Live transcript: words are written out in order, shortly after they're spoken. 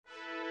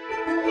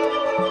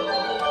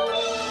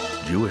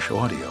Jewish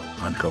audio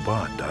on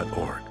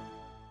Chabad.org.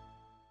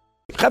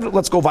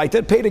 Let's go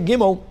weiter. Perek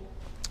Gimel.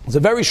 It's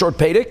a very short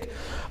perek.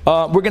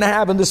 We're going to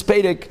have in this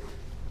perek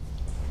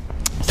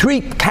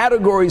three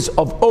categories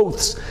of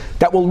oaths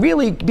that will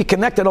really be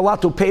connected a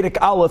lot to Perek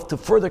Aleph to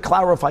further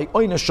clarify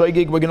Oynes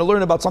Shoigig. We're going to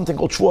learn about something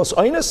called Shvuos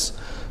Oynes,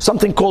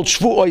 something called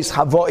Shvuos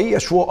Havoi, a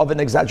shvuah of an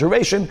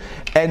exaggeration,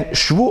 and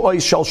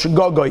Shvuos Shel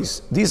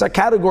Shagogois. These are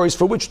categories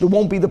for which there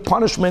won't be the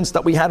punishments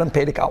that we had in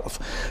Perek Aleph.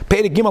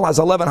 Perek Gimel has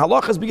 11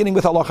 halachas, beginning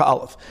with halacha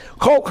Aleph.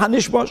 Kol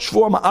Hanishba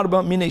Shvuah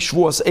Ma'arba Mine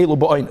Shvuos Elu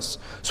Ba'oines.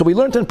 So we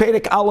learned in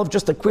Perek Aleph,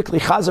 just to quickly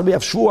chazer, we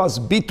have Shvuas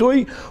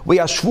Bitui, we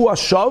have Shvuas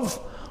Shav,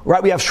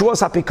 right, we have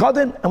Shvuas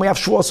HaPikadin, and we have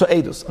Shvuas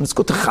HaEdus. And it's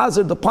good to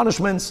chazer the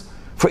punishments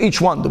for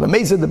each one, the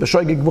B'mezid, the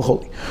B'shoigig,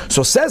 V'choli.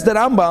 So says the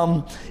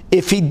Rambam,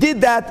 if he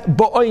did that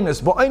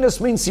Ba'oines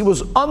means he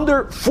was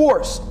under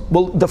force.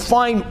 We'll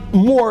define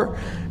more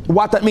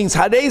what that means.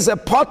 Hareza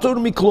Patur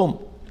Miklum.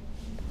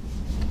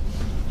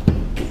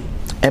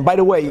 And by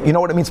the way, you know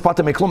what it means,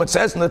 Patur Miklum? It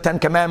says in the Ten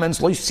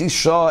Commandments, Lo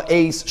Yisisha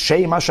Eis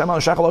Shem Hashem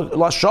Shechel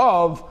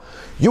Lashav.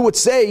 You would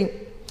say,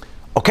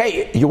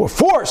 okay, you were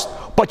forced,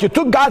 but you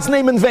took God's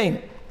name in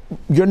vain.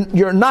 You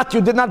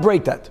did not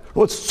break that.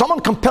 Someone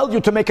compelled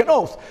you to make an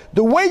oath.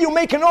 The way you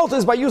make an oath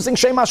is by using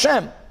Shem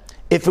Hashem.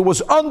 If it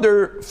was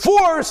under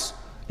force,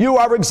 you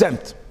are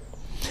exempt.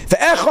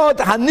 That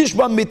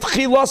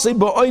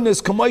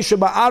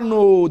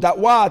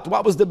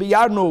what was the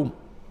biyarnu?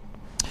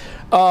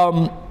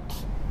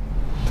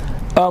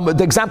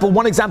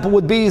 One example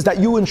would be is that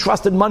you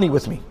entrusted money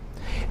with me,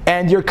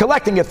 and you're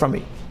collecting it from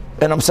me,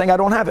 and I'm saying I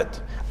don't have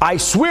it. I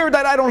swear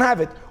that I don't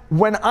have it.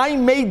 When I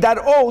made that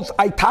oath,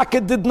 I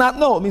did not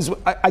know. It means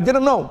I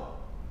didn't know.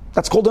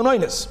 That's called an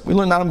oinus. We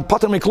learned that in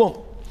Pater Meklum.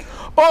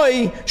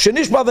 Oy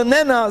shenishba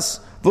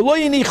v'nenas v'lo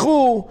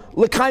yinichu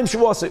l'kaim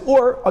shvuase.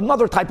 Or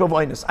another type of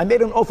oinus. I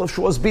made an oath of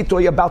shvuas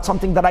bitoy about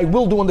something that I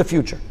will do in the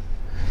future,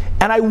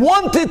 and I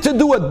wanted to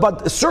do it,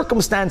 but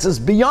circumstances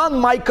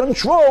beyond my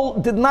control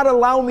did not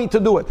allow me to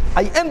do it.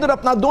 I ended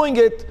up not doing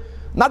it,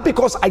 not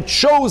because I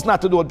chose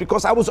not to do it,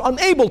 because I was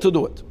unable to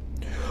do it.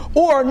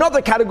 Or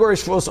another category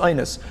is Shvuos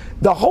Oynes.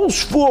 The whole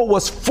shvuah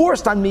was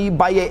forced on me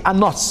by a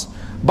anos,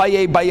 by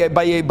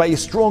a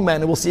strong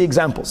man, and we'll see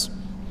examples.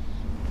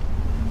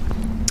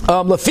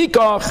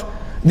 Lefikach,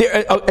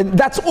 and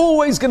that's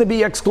always going to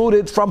be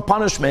excluded from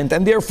punishment,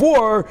 and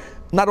therefore,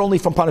 not only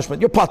from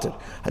punishment, you're pater.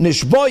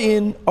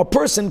 Nishboyin, a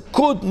person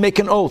could make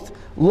an oath.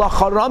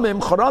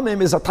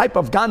 Charamim is a type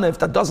of ganef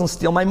that doesn't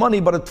steal my money,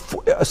 but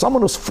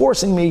someone who's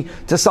forcing me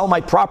to sell my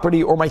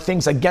property or my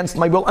things against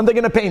my will, and they're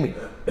going to pay me.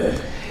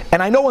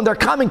 And I know when they're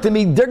coming to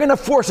me, they're going to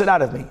force it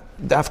out of me.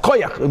 They have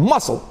koyach,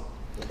 muscle.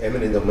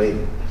 Eminent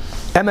domain.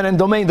 Eminent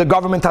domain, the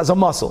government has a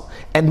muscle.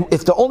 And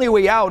if the only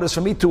way out is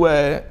for me to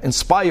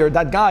inspire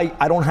that guy,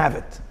 I don't have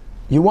it.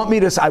 You want me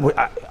to say,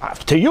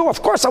 to you,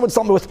 of course I would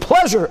sell me with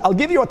pleasure. I'll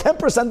give you a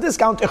 10%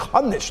 discount.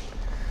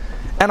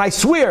 And I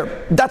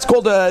swear, that's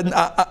called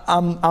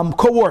I'm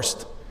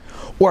coerced.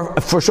 Or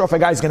for sure if a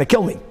guy's going to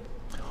kill me.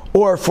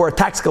 Or for a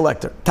tax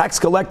collector. Tax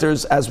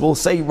collectors, as we'll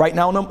say right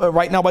now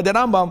by the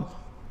Rambam.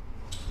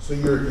 So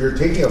you're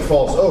taking a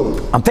false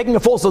oath. I'm taking a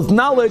false oath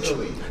knowledge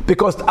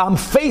because I'm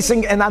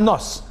facing an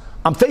anos.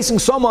 I'm facing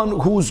someone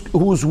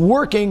who's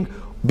working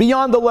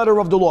beyond the letter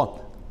of the law.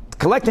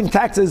 Collecting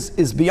taxes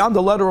is beyond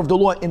the letter of the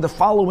law in the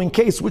following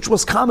case, which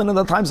was common in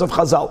the times of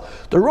Chazal.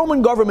 The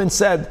Roman government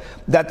said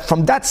that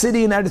from that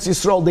city in Eretz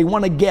Yisrael, they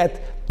want to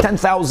get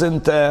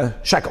 10,000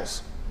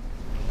 shekels.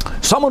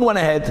 Someone went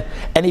ahead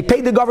and he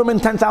paid the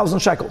government 10,000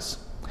 shekels.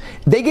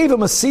 They gave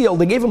him a seal,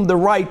 they gave him the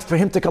right for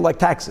him to collect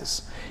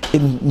taxes.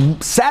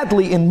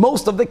 Sadly, in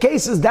most of the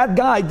cases, that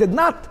guy did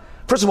not.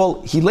 First of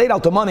all, he laid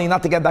out the money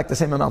not to get back the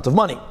same amount of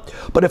money.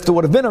 But if there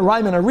would have been a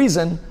rhyme and a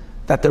reason,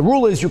 that the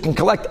rule is you can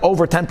collect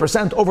over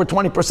 10%, over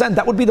 20%,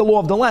 that would be the law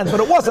of the land, but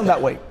it wasn't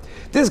that way.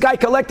 This guy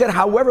collected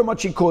however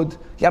much he could.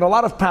 He had a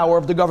lot of power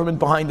of the government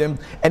behind him,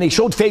 and he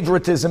showed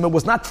favoritism. It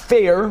was not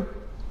fair.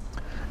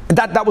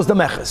 That was the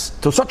meches.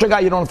 To such a guy,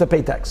 you don't have to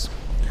pay tax.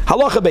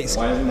 Halacha base.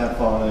 Why doesn't that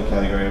fall in the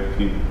category of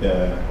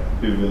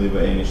people really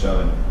by any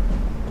shavin?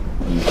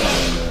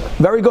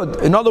 Very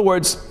good. In other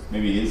words,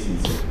 maybe he is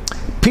sincere.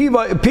 People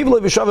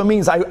of Yeshava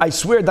means I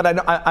swear that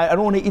I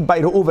don't want to eat by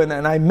Reuven,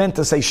 and I meant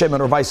to say Shimon,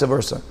 or vice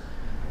versa.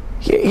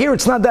 Here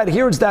it's not that.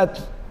 Here it's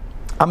that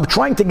I'm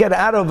trying to get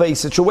out of a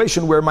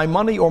situation where my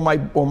money or my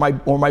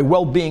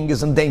well-being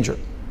is in danger.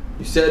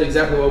 You said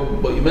exactly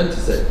what you meant to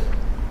say.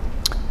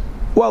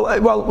 Well,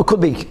 it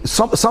could be.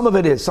 Some of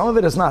it is. Some of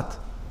it is not.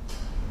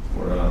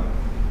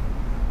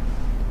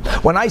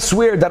 When I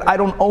swear that I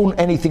don't own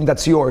anything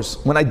that's yours,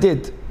 when I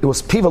did, it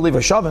was Piva Liva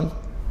Shavin.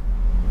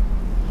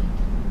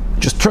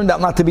 Just turned out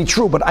not to be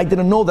true, but I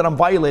didn't know that I'm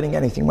violating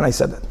anything when I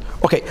said that.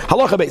 Okay,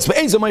 halacha beis.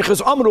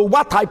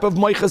 What type of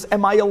moiches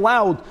am I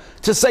allowed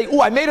to say?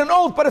 Oh, I made an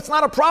oath, but it's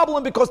not a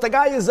problem because the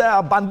guy is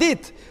a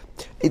bandit.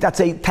 That's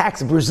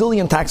a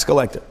Brazilian tax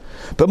collector.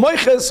 But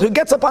moiches, who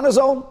gets up on his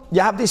own,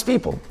 you have these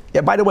people.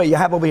 Yeah, by the way, you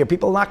have over here,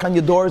 people knock on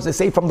your doors, they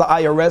say from the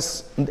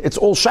IRS, it's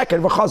all sheker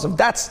v'chazav.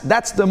 That's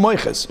the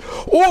moiches.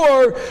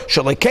 Or,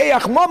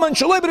 shalekeach maman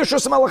shalei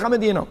b'reshus melech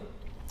hamedina.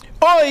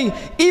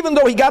 Even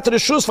though he got to the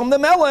shus from the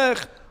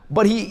melech,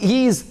 but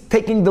he's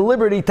taking the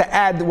liberty to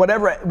add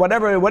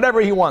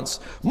whatever he wants.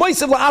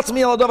 That's a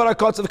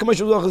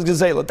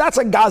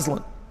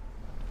gazlan.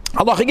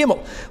 Halacha Gimel.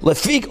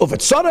 Lefik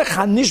uvetzarech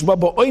hanishba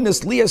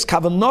ba'oines lias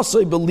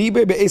kavanosoi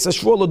beliebe be'es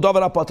hashvua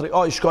l'dover hapatri.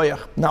 Oh, ishkoyach.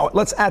 Now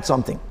let's add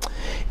something.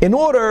 In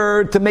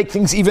order to make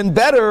things even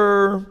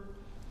better,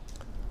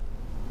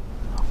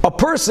 a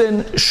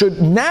person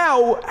should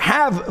now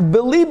have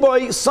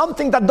beliboy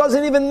something that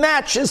doesn't even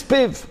match his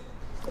piv,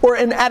 or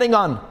in adding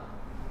on.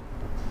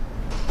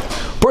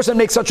 Person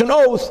makes such an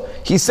oath.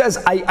 He says,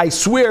 "I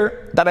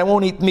swear that I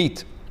won't eat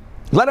meat."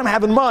 Let him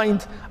have in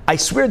mind, "I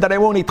swear that I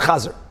won't eat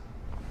chazer."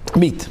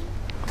 Meat.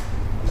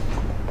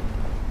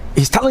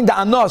 He's telling the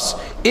anos,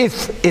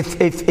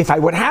 if I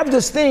would have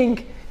this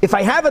thing, if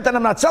I have it and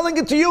I'm not selling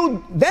it to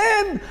you,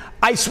 then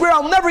I swear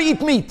I'll never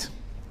eat meat.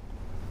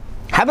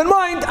 Have in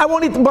mind, I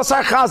won't eat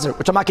basar chazer,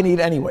 which I'm not going to eat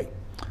anyway.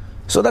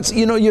 So that's,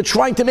 you're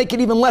trying to make it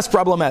even less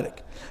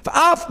problematic.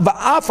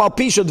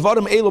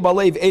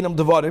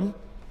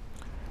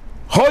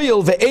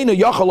 Hoyel ve'enu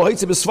yachal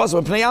lo'hitze b'sfas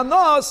v'pnei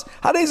anos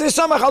hadei ze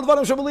samach al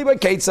dvarim shebeliba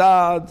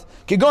keitzad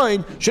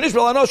kigoin shenish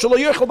b'al anos shelo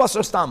yichel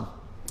basar stam.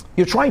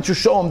 You're trying to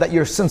show him that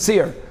you're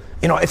sincere.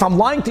 If I'm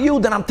lying to you,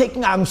 then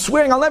I'm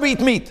swearing I'll never eat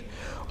meat.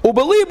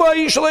 Ubeliba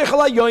yishal yichel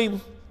hayoim.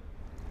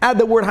 Add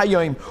the word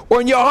hayoim. Or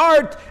in your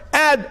heart,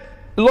 add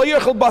lo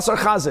yichel basar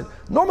chazid.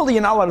 Normally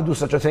you're not allowed to do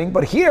such a thing,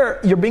 but here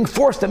you're being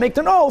forced to make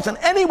the oath, and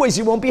anyways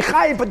you won't be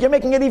chayiv, but you're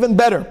making it even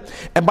better.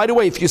 And by the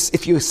way,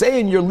 if you say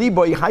in your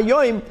liboy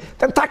hayoim,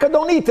 then taka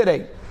don't eat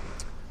today.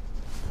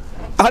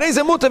 Another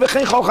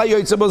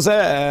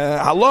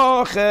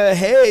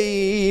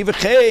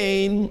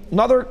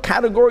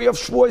category of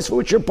shvuos for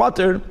which you're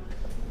pater,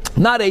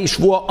 not a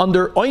shvuah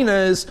under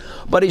oines,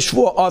 but a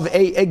shvuah of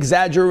a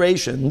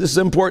exaggeration. This is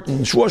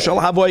important. Shvuah shall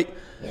havoy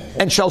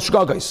and shall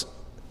shgagos.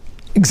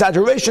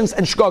 Exaggerations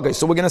and shkogos,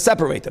 so we're going to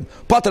separate them.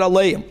 Pater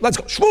aleim. Let's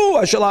go.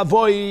 Shvuah shel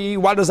avoy.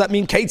 What does that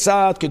mean?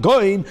 Keitzat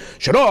kegoin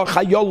shroch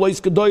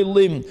hayolois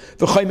kedoilim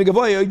v'choy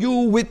megavoy.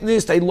 You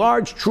witnessed a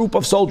large troop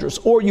of soldiers,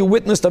 or you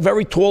witnessed a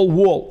very tall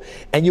wall,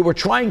 and you were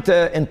trying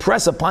to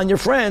impress upon your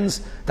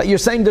friends that you're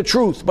saying the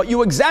truth, but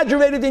you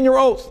exaggerated in your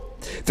oath.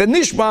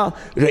 V'nishma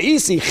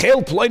reisi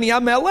chel ploini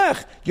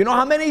hamelech. You know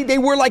how many they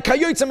were like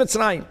kayotzim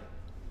mitzrayim.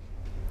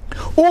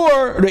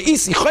 Or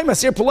reisi choy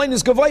masir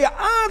ploinis gavoya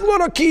ad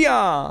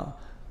lorakia.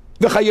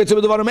 And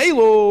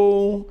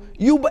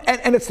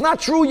it's not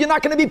true, you're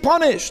not going to be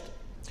punished.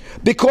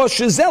 Because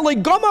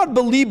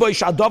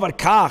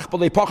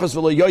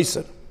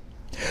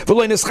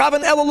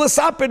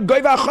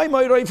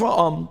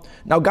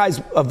now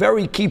guys, a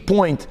very key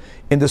point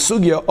in the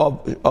sugya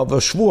of a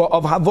shvuah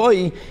of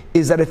havoi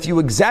is that if you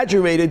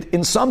exaggerated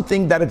in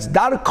something that it's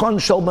darkon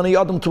shel bnei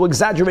adam to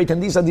exaggerate,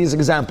 and these are these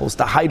examples,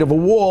 the height of a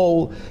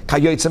wall,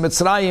 kayotzeh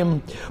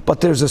mitzrayim, but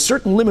there's a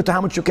certain limit to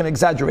how much you can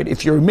exaggerate.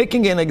 If you're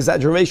making an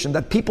exaggeration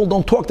that people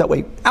don't talk that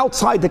way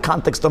outside the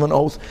context of an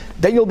oath,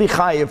 then you'll be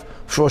chayiv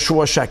for a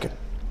shvuah sheker.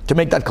 To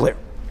make that clear,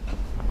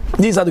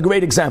 these are the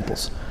great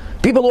examples.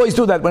 People always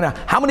do that.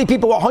 How many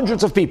people?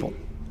 Hundreds of people.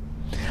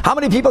 How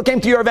many people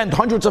came to your event?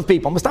 Hundreds of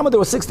people. Mustama, there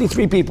were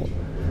 63 people.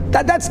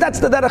 That's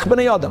the derech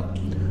b'nei adam.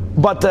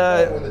 But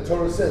when the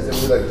Torah says that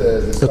we like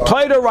the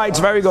Torah writes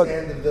very good.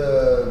 Sand of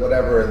the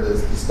whatever and the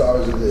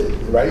stars of the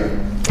right.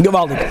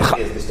 Gewaldig.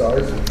 Yes, the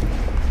stars.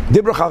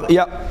 Dibrach,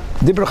 yeah.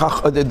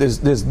 Dibrach.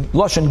 There's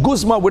lashon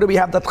guzma. Where do we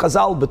have that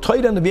chazal?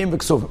 B'toyra and neviim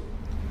v'ksuvim.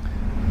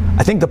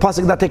 I think the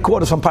pasuk that they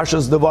quote is from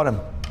Parshas Devarim.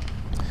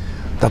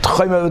 That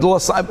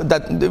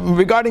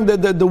regarding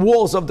the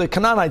walls of the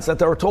Canaanites that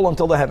they were tall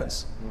until the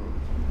heavens.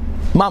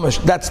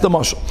 Mamash, that's the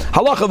mashal.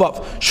 Halacha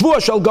vav.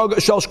 Shvuah shel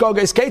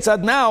shkogos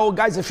keitzad. Now,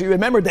 guys, if you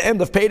remember the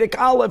end of Perek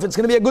Aleph, it's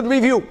going to be a good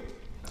review,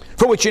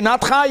 for which you're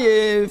not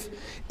chayiv.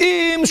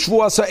 Im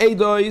shvuah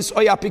sa'edos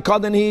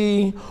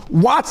oyapikadeni.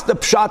 What's the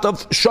pshat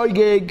of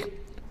shoygeg,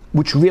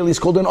 which really is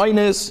called an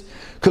oines?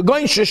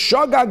 Kagoin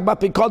sheshogag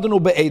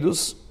bapikadenu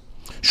be'edus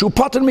shu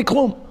pater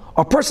miklum.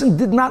 A person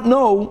did not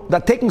know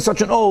that taking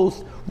such an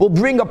oath will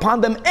bring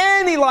upon them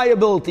any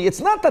liability.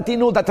 It's not that they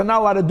knew that they're not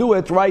allowed to do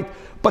it, right?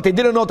 But they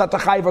didn't know that the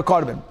chayiv or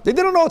carbon. They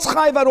didn't know it's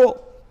chayiv at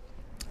all.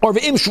 Or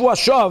v'im shvuah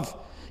shav,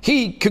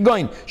 he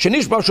kegoin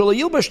shenishba shelo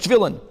yilbesh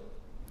tefillin.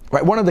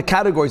 Right. One of the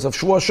categories of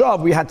shvuah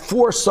shav, we had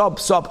 4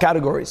 sub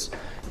categories.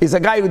 Is a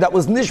guy that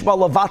was nishba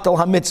lavatel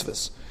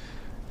hamitzvahs.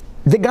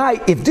 The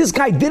guy, if this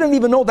guy didn't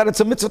even know that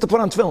it's a mitzvah to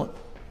put on tefillin.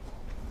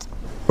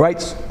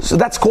 Right? So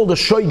that's called a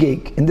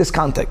shoygeg in this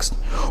context.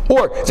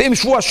 Or, v'im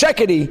shvuah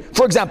shekeri,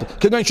 for example,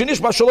 kegoin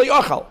shenishba shelo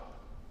yochal.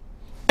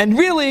 And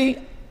really,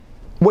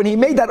 when he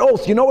made that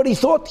oath, you know what he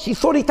thought? He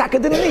thought he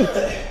didn't eat.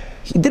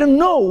 He didn't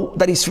know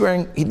that he's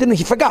swearing.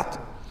 He forgot.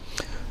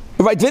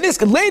 Right?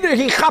 Later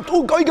he chapped,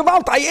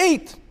 I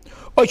ate.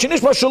 When he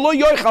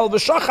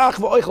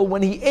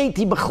ate,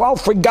 he bechlal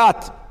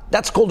forgot.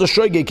 That's called a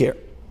shoygig here.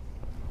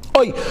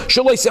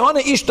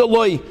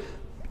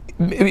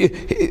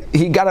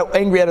 He got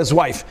angry at his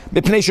wife.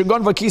 Or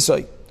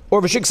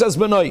Vashik says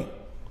benoi.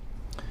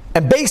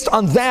 And based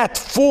on that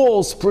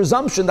false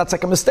presumption, that's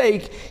like a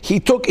mistake, he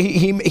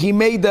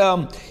made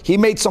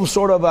some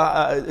sort of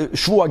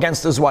shvu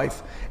against his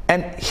wife.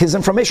 And his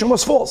information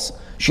was false.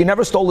 She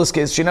never stole his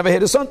kids, she never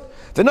hit his son.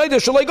 He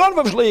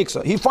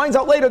finds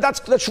out later that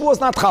shvu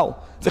is not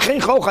chal.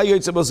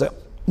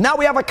 Now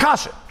we have a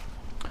kasha.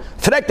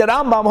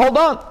 Rambam, hold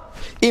on.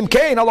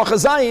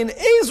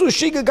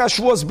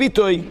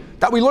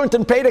 That we learned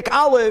in Perek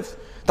Aleph,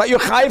 that you're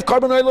chayiv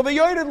carbon oil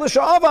v'yored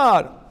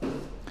l'sha'avar.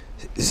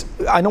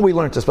 I know we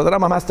learned this, but the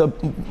Rambam has to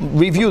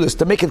review this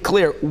to make it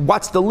clear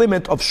what's the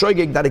limit of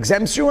shoygig that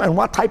exempts you and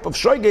what type of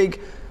shoygig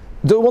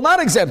that will not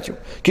exempt you.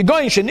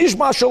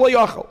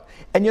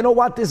 And you know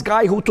what? This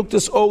guy who took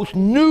this oath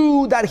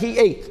knew that he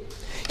ate.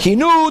 He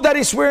knew that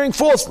he's swearing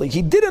falsely.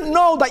 He didn't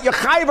know that you're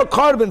chayiv a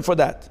carbon for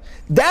that.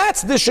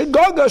 That's the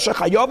shegaga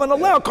shechayav and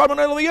aleh carbon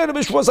oil v'yored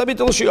b'shvus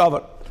habitel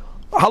l'sha'avar.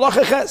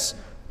 Halacha ches.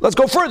 Let's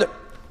go further.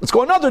 Let's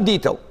go another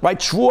detail. Right?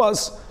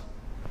 Shvuas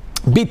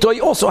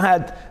Bitoy also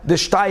had the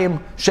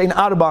Shtayim Shein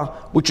Arba,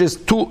 which is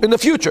 2 in the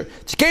future.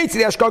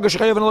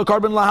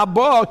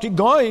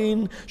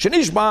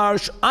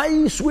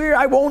 I swear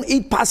I won't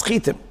eat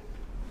paschitim.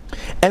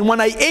 And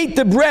when I ate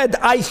the bread,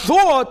 I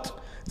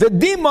thought the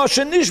Dima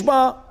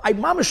Shenishba, I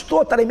mamish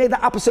thought that I made the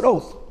opposite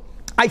oath.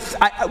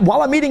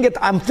 While I'm eating it,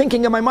 I'm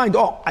thinking in my mind,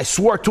 I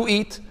swore to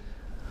eat,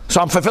 so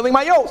I'm fulfilling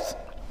my oath.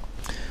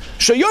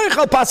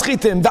 Sheyoichal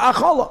paschitim, the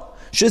achala.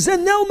 He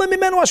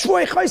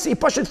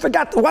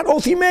forgot what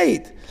oath he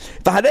made.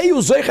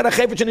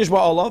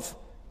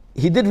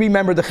 He did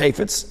remember the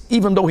chayfetz,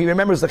 even though he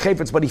remembers the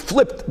chayfetz, but he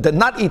flipped the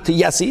not eat to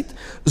yes eat.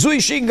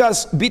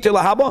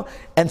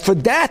 And for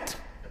that,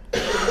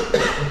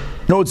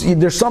 no,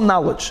 there's some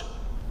knowledge.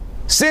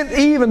 Sin,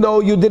 even though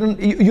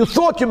you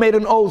thought you made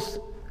an oath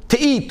to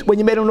eat when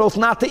you made an oath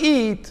not to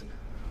eat,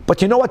 but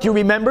you know what you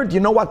remembered? You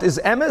know what is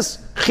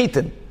emes?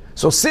 Chitin.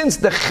 So since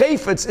the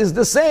chayfetz is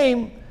the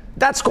same,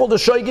 that's called a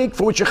shoygig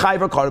for which you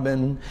chayiv a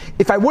carbon.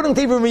 If I wouldn't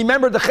even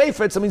remember the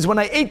chayfetz, it means when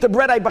I ate the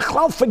bread, I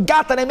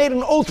forgot that I made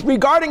an oath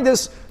regarding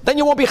this, then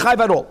you won't be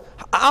chayiv at all.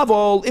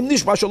 Avol im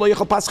nishba shelo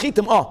yechal pas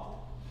chitim.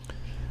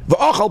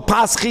 V'ochal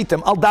pas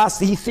chitim. Al das,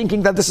 he's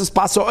thinking that this is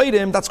pas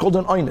oidim. That's called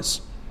an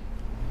oinus.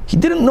 He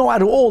didn't know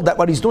at all that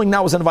what he's doing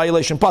now is in a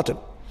violation pattern.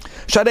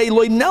 Sharei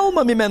loy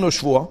nelma mimenu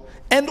shvua.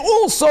 And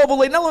also,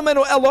 v'loy nelma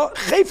mimenu ella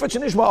chayfetz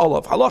shenishba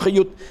olav. Halacha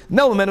yut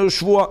nelma mimenu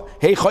shvua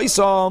hey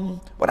chaysam.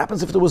 What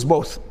happens if there was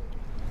both?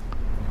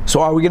 So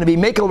are we going to be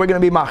mekel or we're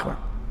going to be machmer?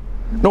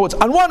 No, it's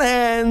on one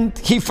hand,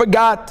 he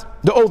forgot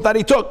the oath that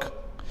he took.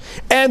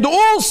 And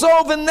also,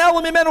 we're going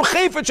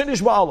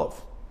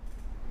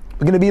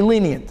to be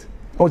lenient.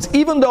 No, it's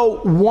even though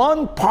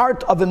one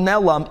part of the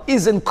nelam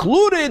is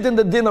included in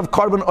the din of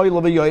carbon oil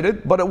of a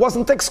yored, but it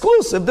wasn't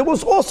exclusive. There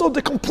was also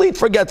the complete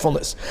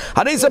forgetfulness.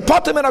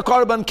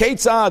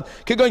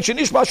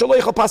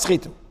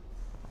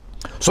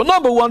 So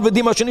number one,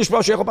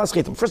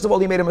 first of all,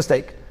 he made a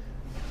mistake.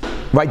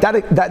 Right,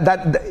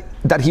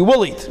 that he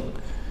will eat.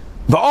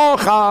 No,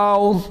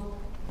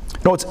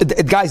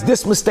 guys,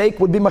 this mistake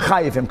would be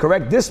mechayiv him,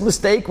 correct? This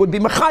mistake would be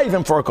mechayiv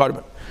him for a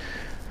carbon.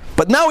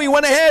 But now he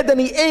went ahead and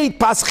he ate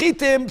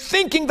paschitim,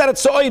 thinking that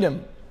it's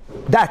so'idim.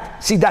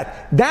 That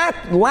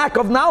lack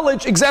of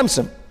knowledge exempts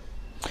him.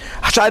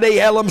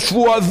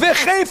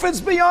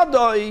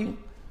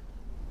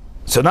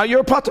 So now you're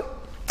a potter.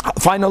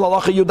 Final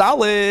halacha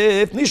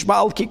yudalef nishba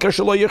al kikar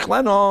shelo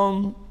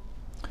yichlenom.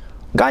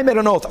 Guy made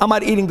an oath, I'm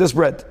not eating this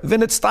bread.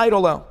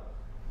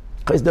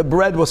 Because the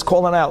bread was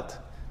calling out,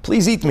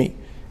 please eat me.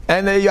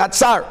 And you had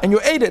tsar, and you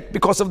ate it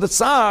because of the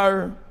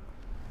tsar.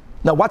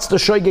 Now what's the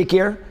shoygik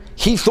here?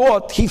 He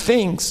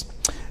thinks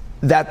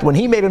that when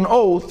he made an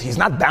oath, he's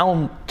not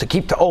bound to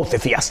keep the oath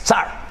if he has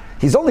tsar.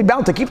 He's only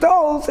bound to keep the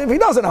oath if he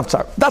doesn't have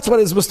tsar. That's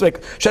what his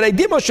mistake. Guys,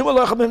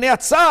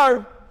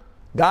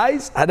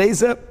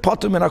 hadeze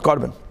potum in a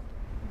carbon.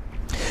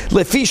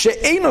 Lefisha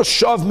eino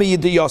shav mi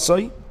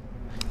yidiyosoi.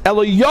 He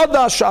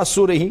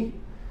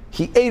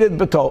ate it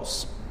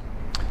betos.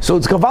 So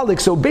it's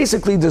kavaldik. So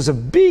basically, there's a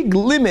big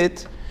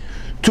limit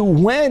to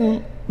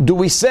when do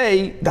we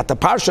say that the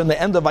parsha in the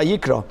end of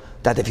Vayikra,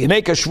 that if you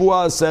make a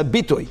shvuas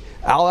bitoy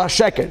al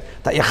sheker,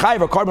 that you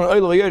chayiv a carbon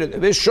oil v'yored.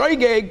 This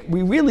shoygeg,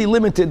 we really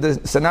limited the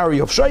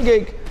scenario of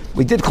shoygeg.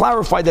 We did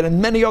clarify that in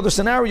many other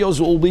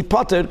scenarios will be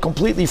potted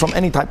completely from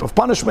any type of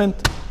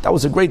punishment. That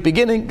was a great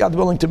beginning. God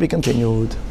willing to be continued.